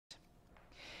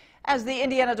As the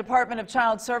Indiana Department of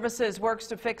Child Services works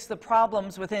to fix the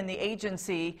problems within the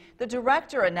agency, the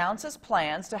director announces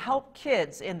plans to help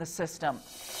kids in the system.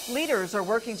 Leaders are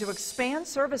working to expand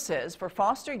services for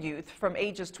foster youth from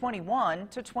ages 21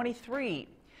 to 23.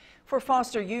 For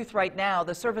foster youth right now,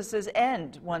 the services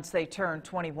end once they turn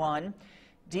 21.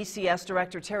 DCS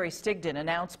Director Terry Stigdon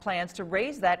announced plans to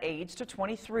raise that age to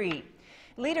 23.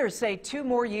 Leaders say 2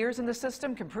 more years in the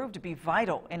system can prove to be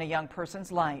vital in a young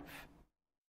person's life.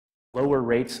 Lower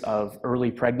rates of early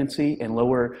pregnancy and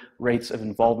lower rates of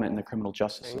involvement in the criminal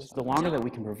justice system. The longer that we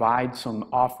can provide some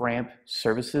off-ramp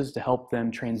services to help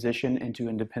them transition into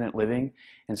independent living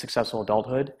and successful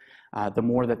adulthood, the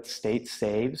more that the state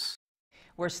saves.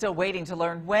 We're still waiting to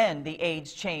learn when the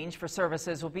age change for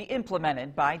services will be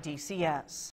implemented by DCS.